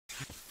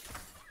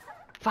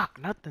Fuck,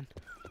 nothing.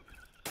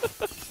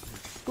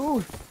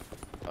 Ooh,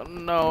 Oh, what the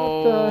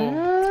no.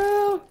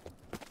 hell?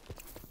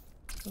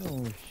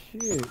 Oh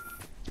shit.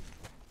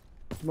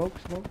 Smoke,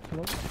 smoke,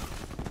 smoke.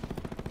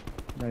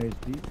 Nice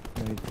deep,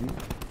 nice deep.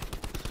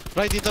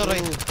 Right dito,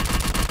 right.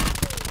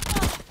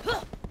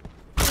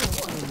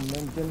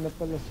 Nandyan na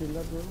pala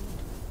sila, bro.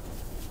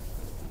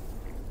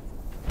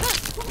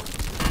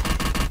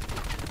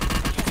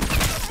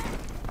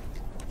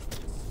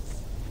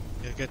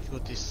 You get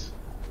goodies.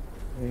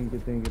 Thank you,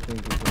 thank you,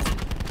 thank you, thank you.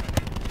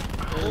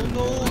 Oh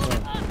no!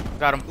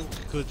 Got him.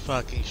 Good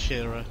fucking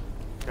shit, right?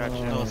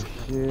 Gotcha. Oh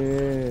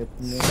shit,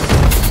 man.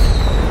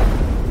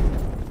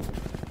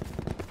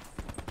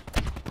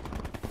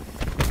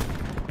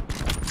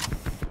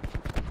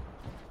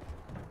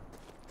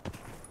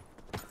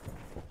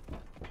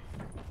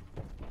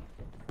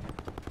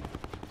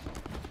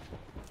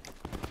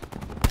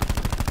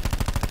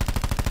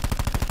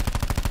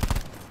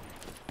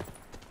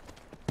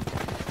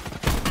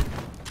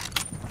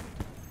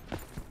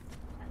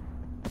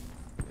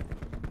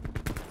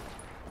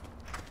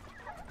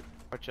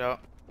 Watch out.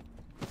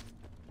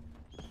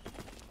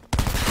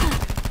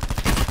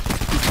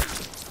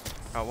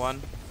 Got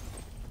one.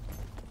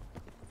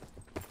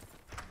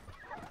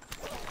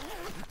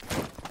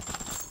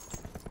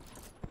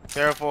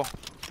 Careful.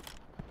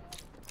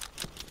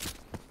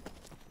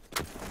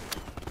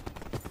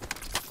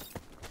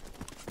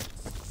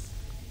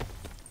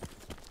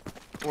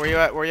 Where you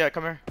at? Where you at?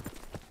 Come here.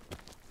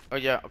 Oh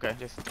yeah, okay,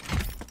 just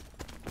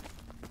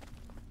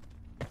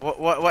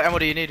what ammo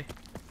do you need?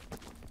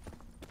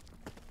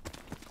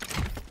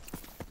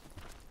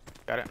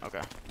 Got it,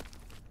 okay.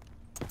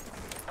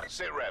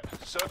 Sit rep.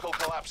 Circle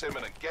collapse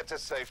imminent. Get to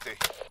safety.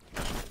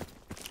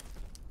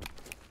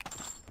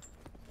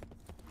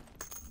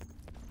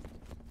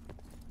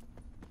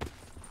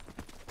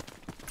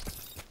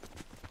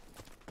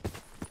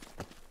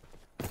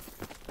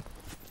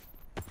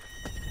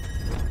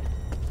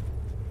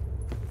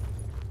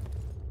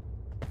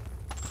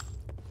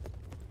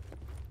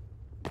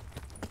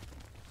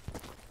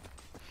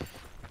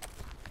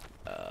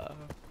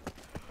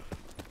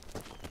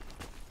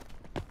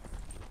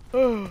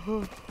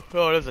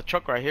 Oh, there's a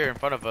truck right here in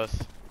front of us.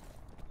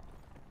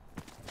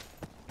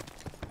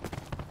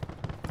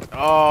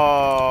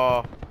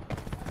 Oh.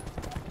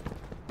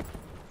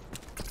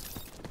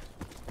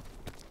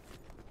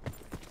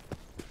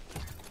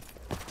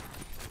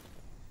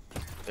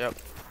 Yep,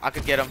 I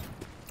could get him.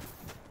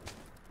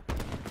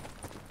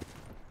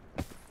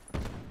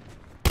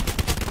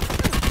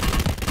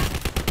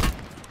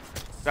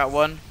 Got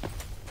one.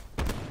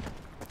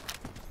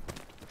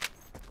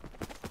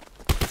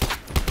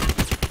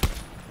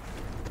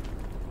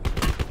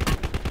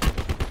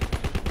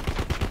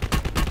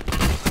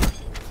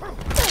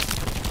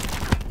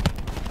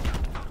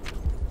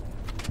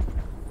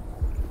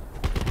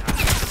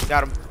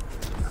 Got him.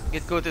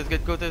 Get Kutis,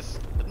 get Kutis.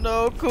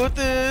 No,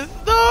 Kutis.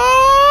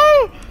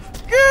 No!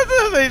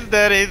 Kutis! He's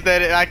dead, he's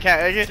dead. I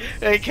can't.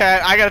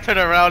 I gotta turn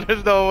around.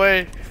 There's no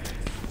way.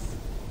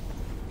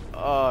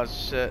 Oh,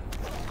 shit.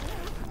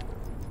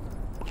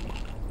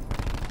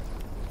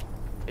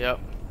 Yep.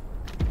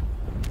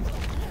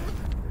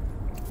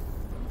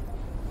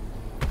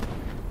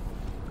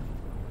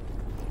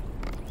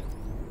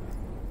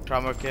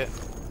 Trauma kit.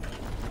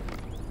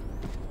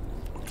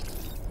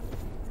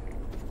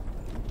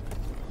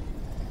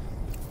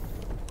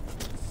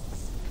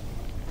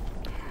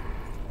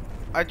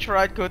 I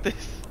tried,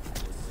 Kotis.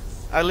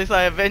 At least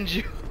I avenge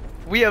you.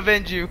 We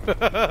avenge you.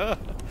 Fuck.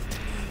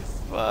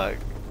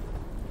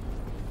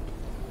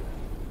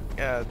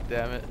 God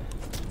damn it.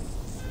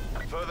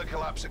 Further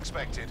collapse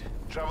expected.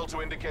 Travel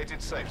to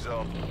indicated safe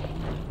zone.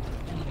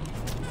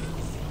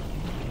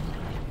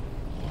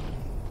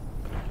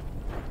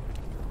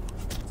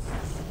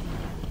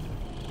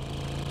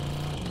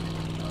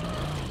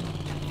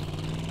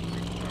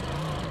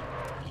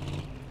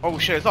 Oh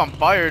shit, it's on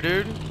fire,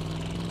 dude.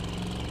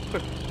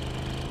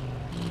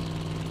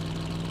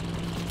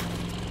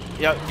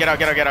 Yeah, get out,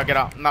 get out, get out, get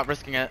out. I'm not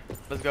risking it.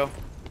 Let's go.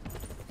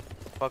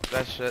 Fuck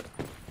that shit.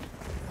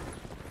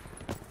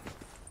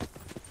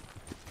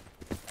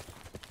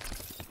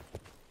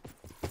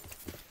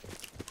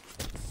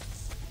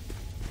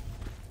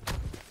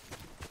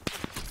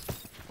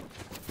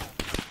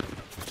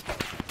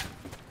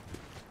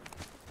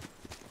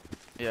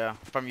 Yeah,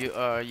 from you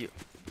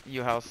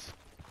house.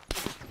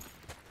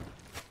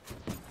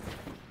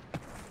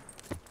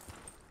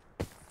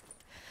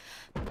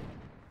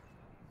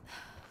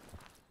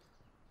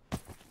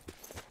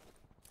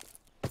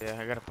 Yeah,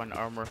 I gotta find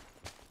armor.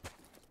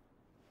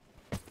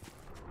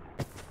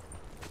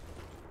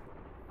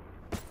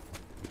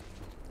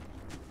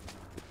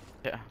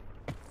 Yeah.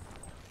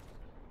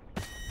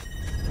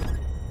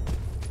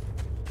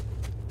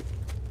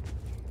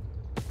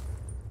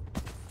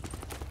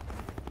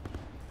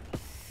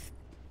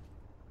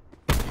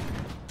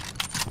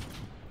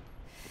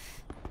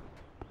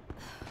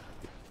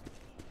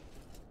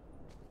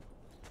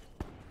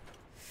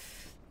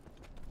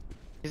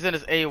 He's in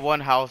his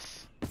A1 house.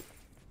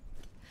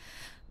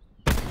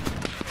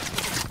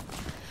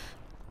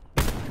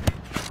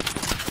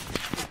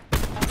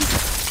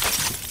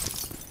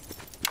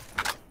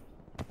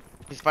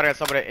 He's fighting at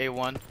somebody at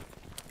A1.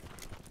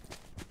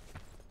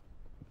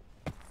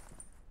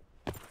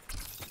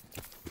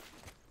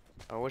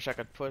 I wish I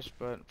could push,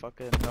 but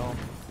fucking no.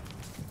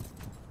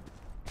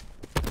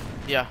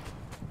 Yeah.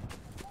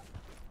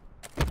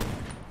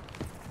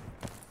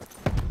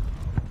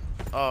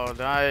 Oh,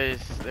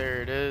 nice.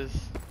 There it is.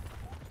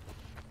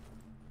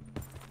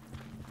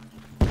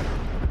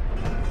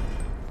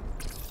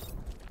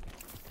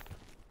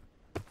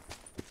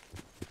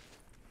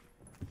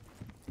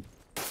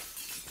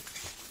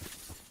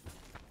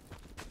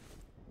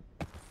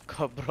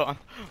 Cabron.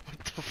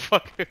 What the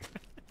fuck?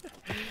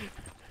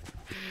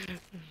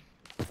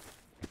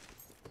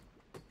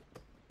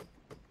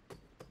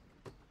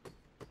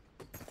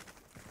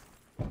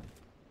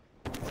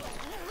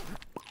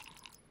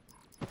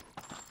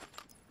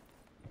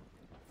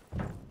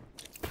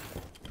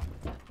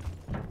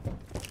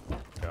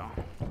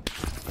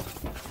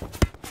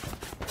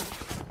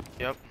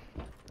 Yep.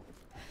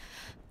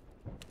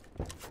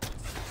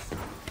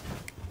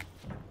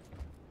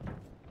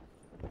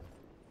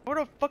 Where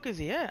the fuck is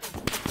he at?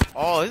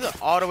 Oh, he's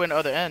all the way in the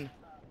other end.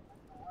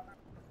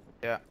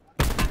 Yeah.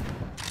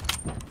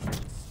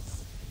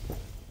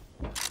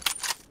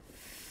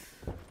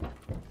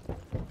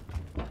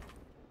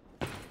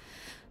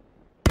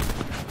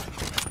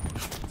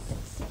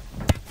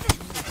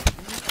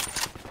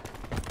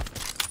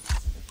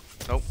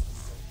 Nope.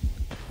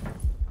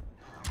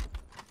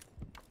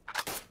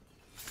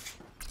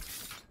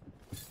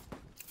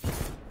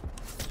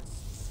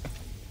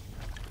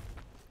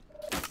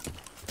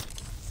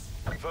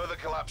 Further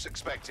collapse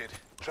expected.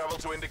 Travel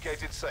to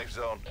indicated safe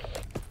zone.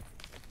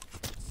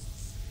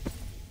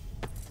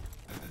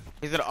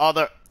 He's in all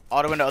the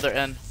way in the other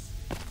end.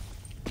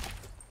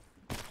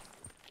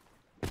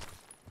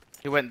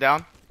 He went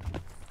down.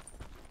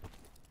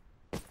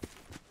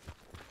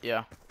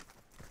 Yeah.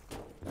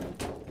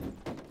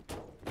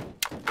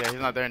 Yeah, he's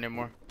not there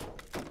anymore.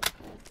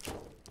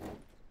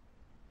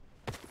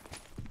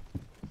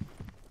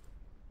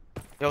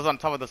 He was on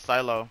top of the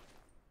silo.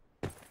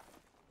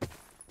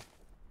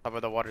 Top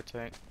of the water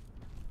tank.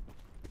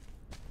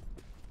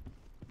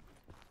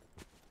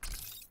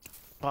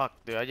 Fuck,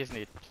 dude, I just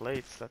need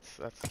plates. That's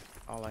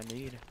all I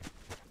need.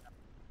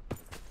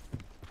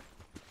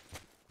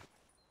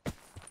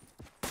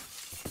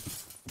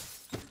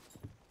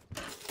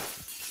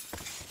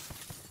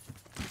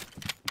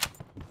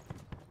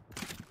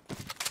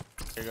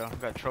 There you go.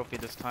 Got a trophy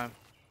this time.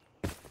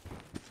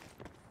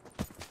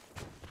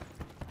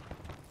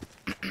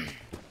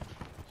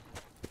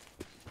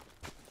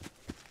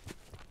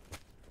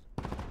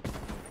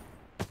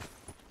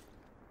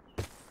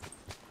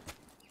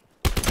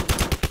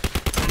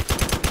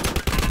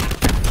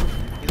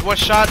 He's one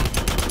shot.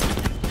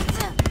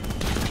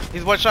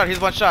 He's one shot. He's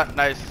one shot.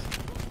 Nice.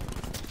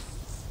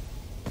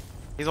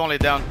 He's only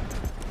down.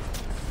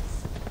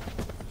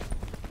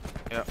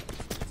 Yep.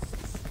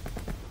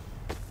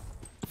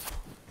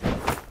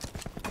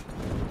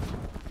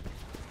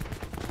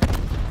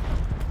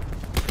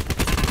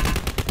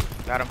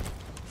 Got him.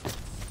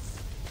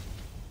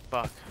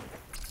 Fuck.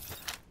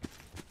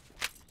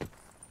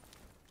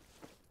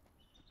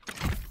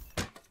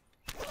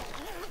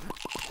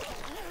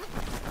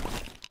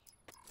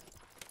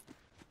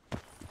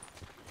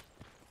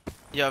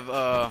 You have,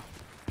 whoa.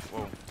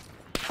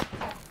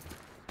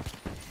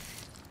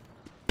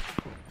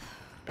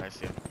 I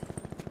see him.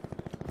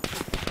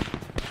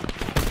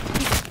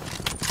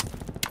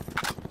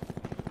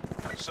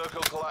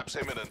 Circle collapse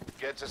imminent.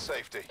 Get to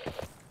safety.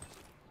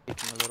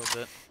 Peeking a little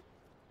bit.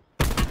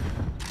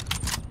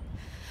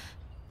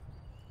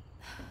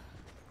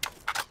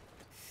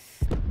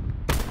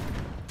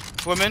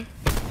 Swimming.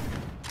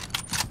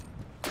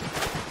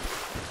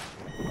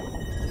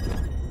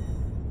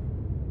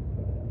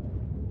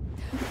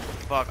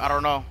 Fuck, I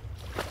don't know.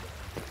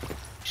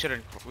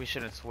 We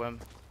shouldn't swim.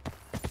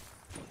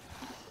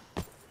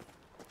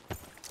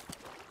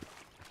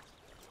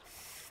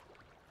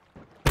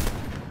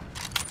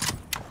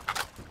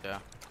 Yeah.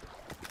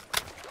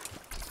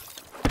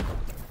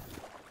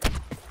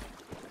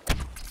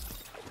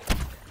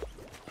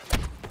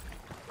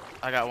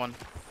 I got one.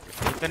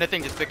 If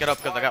anything, just pick it up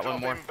because I got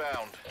one more.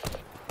 Inbound.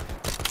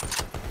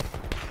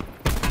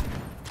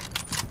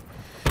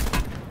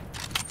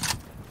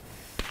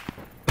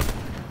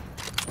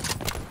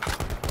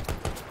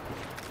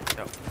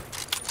 Yep.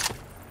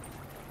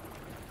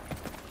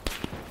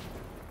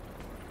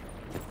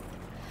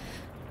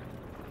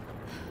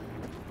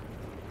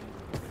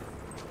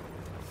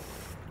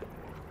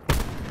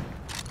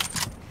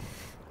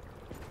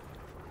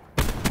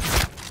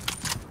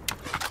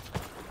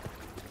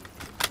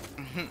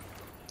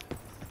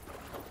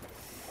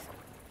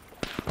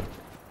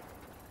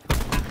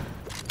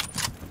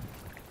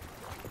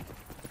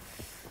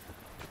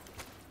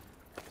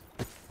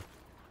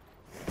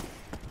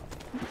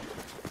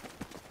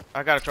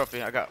 I got a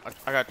trophy. I got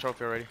a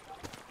trophy already.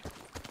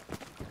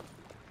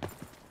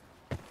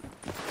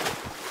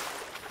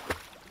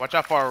 Watch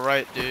out far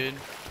right, dude.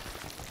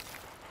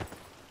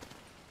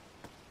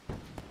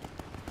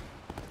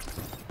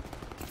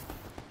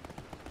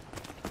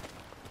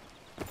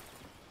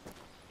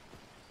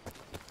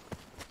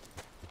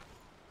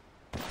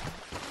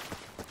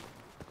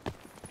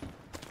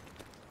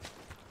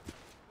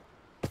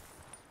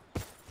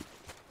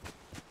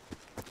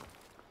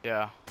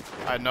 Yeah,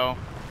 I know.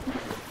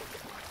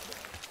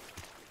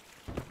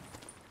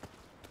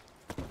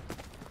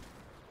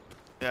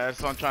 Yeah,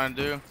 that's what I'm trying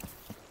to do.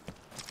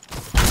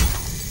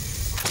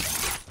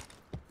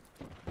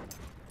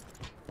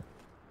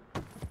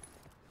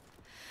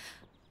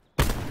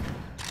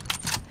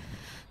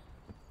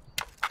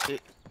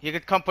 He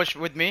could come push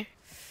with me.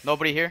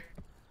 Nobody here.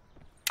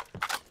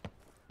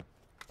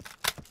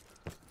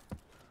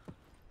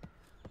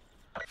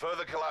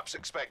 Further collapse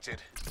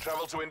expected.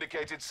 Travel to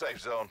indicated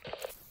safe zone.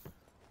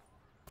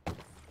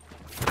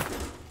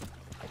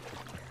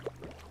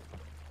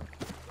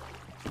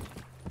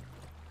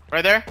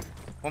 Right there.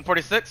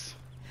 146.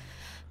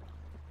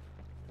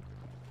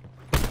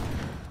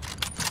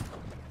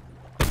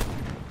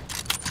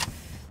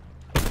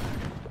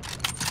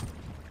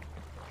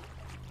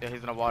 Yeah,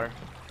 he's in the water.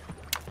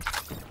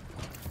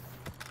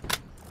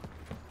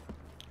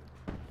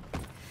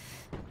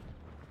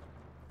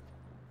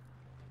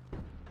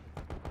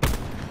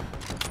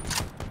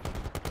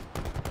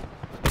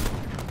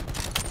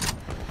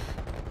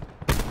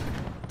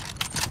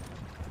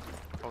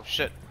 Oh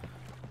shit.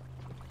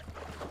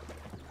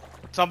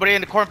 Somebody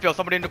in the cornfield,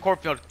 somebody in the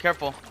cornfield,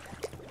 careful.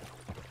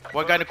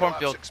 One guy in the Further collapse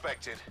cornfield.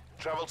 expected.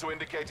 Travel to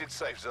indicated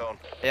safe zone.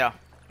 Yeah.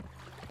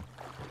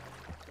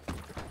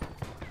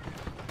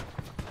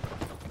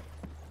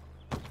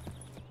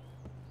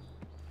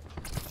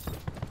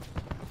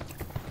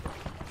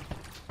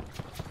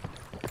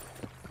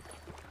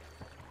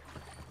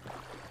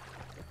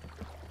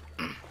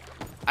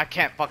 I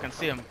can't fucking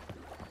see him.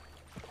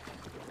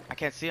 I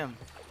can't see him.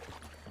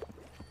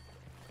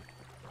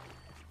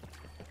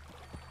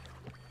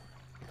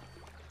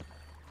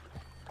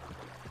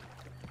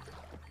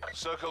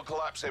 Circle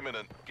collapse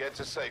imminent. Get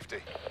to safety.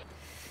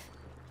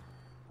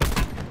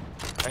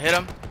 I hit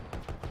him.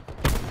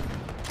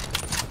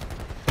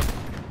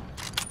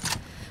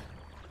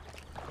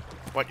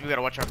 What? You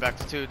gotta watch our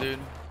backs too, dude.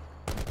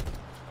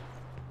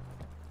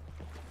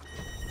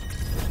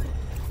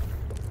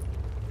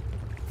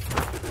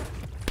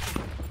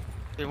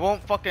 It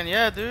won't fucking,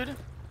 yeah, dude.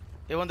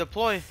 It won't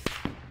deploy.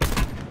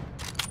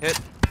 Hit.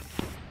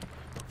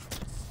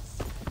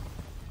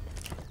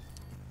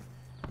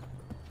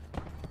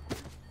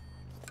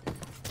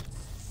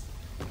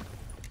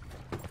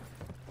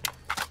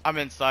 I'm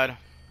inside.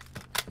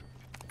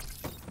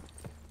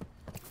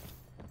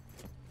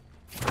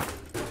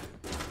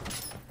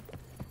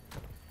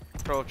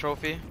 Pro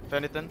trophy, if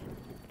anything.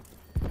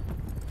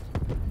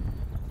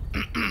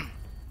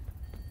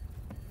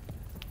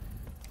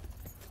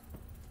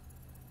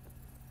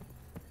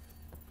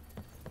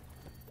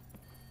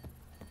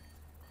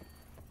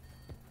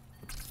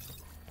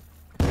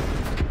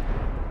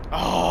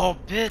 Oh,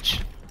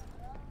 bitch!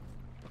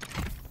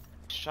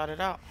 Shot it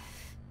out.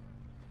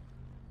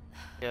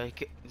 Yeah, he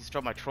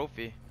stole my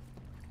trophy.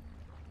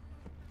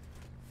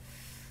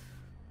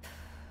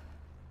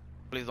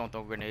 Please don't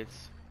throw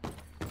grenades.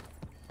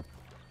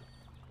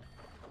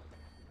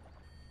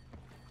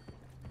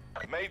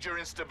 Major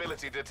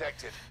instability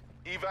detected.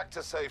 Evac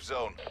to safe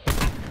zone.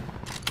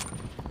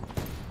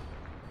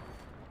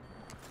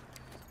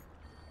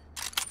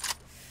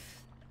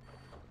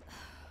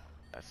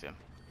 That's him.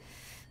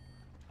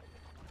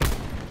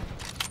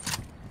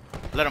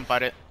 Let him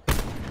fight it.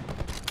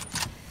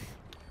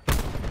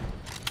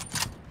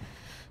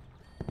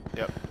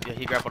 Yep. Yeah,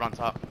 he grappled on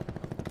top.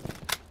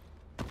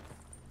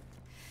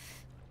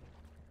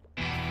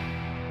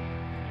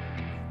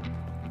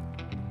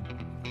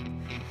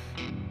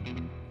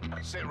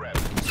 Sit rep.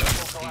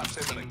 Circle collapse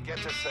imminent. Get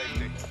to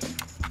safety.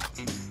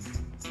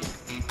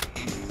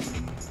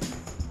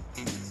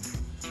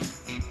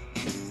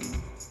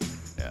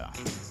 Yeah.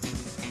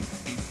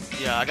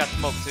 Yeah, I got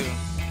smoke too.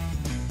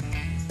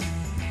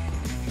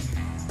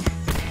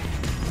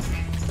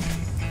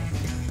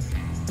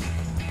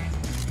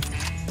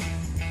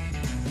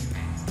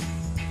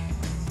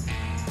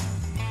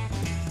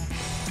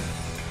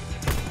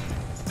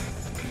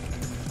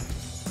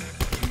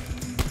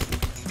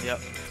 Yep.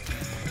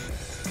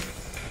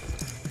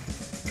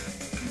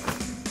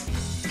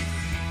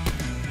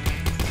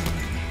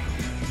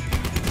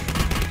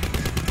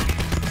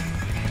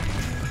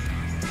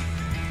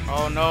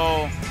 Oh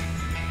no.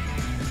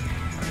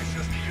 It's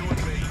just you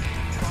and me.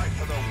 Try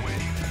for the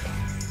win.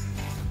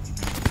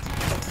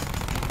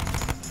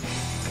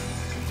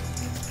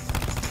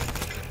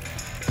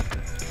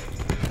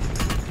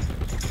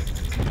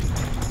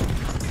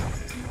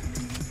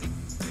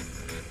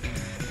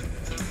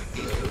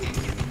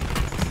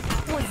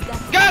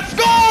 Let's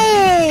go!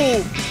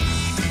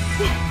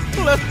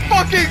 Let's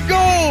fucking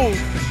go!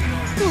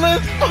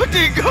 Let's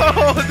fucking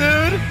go,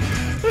 dude!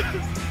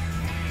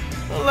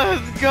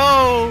 Let's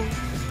go!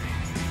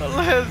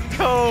 Let's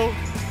go!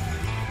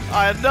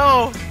 I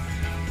know!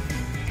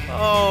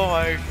 Oh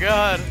my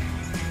god!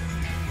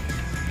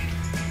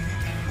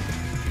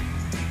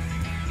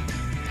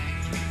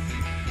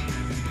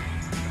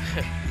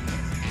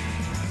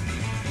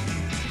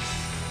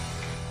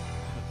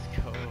 Let's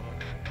go.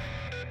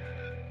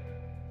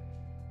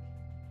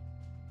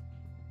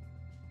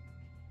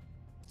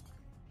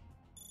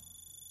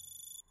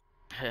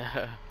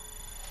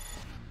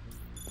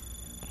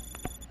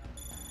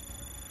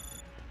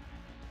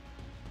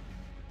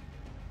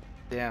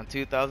 Damn,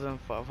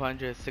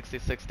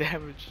 2,566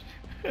 damage.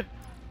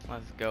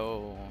 Let's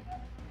go.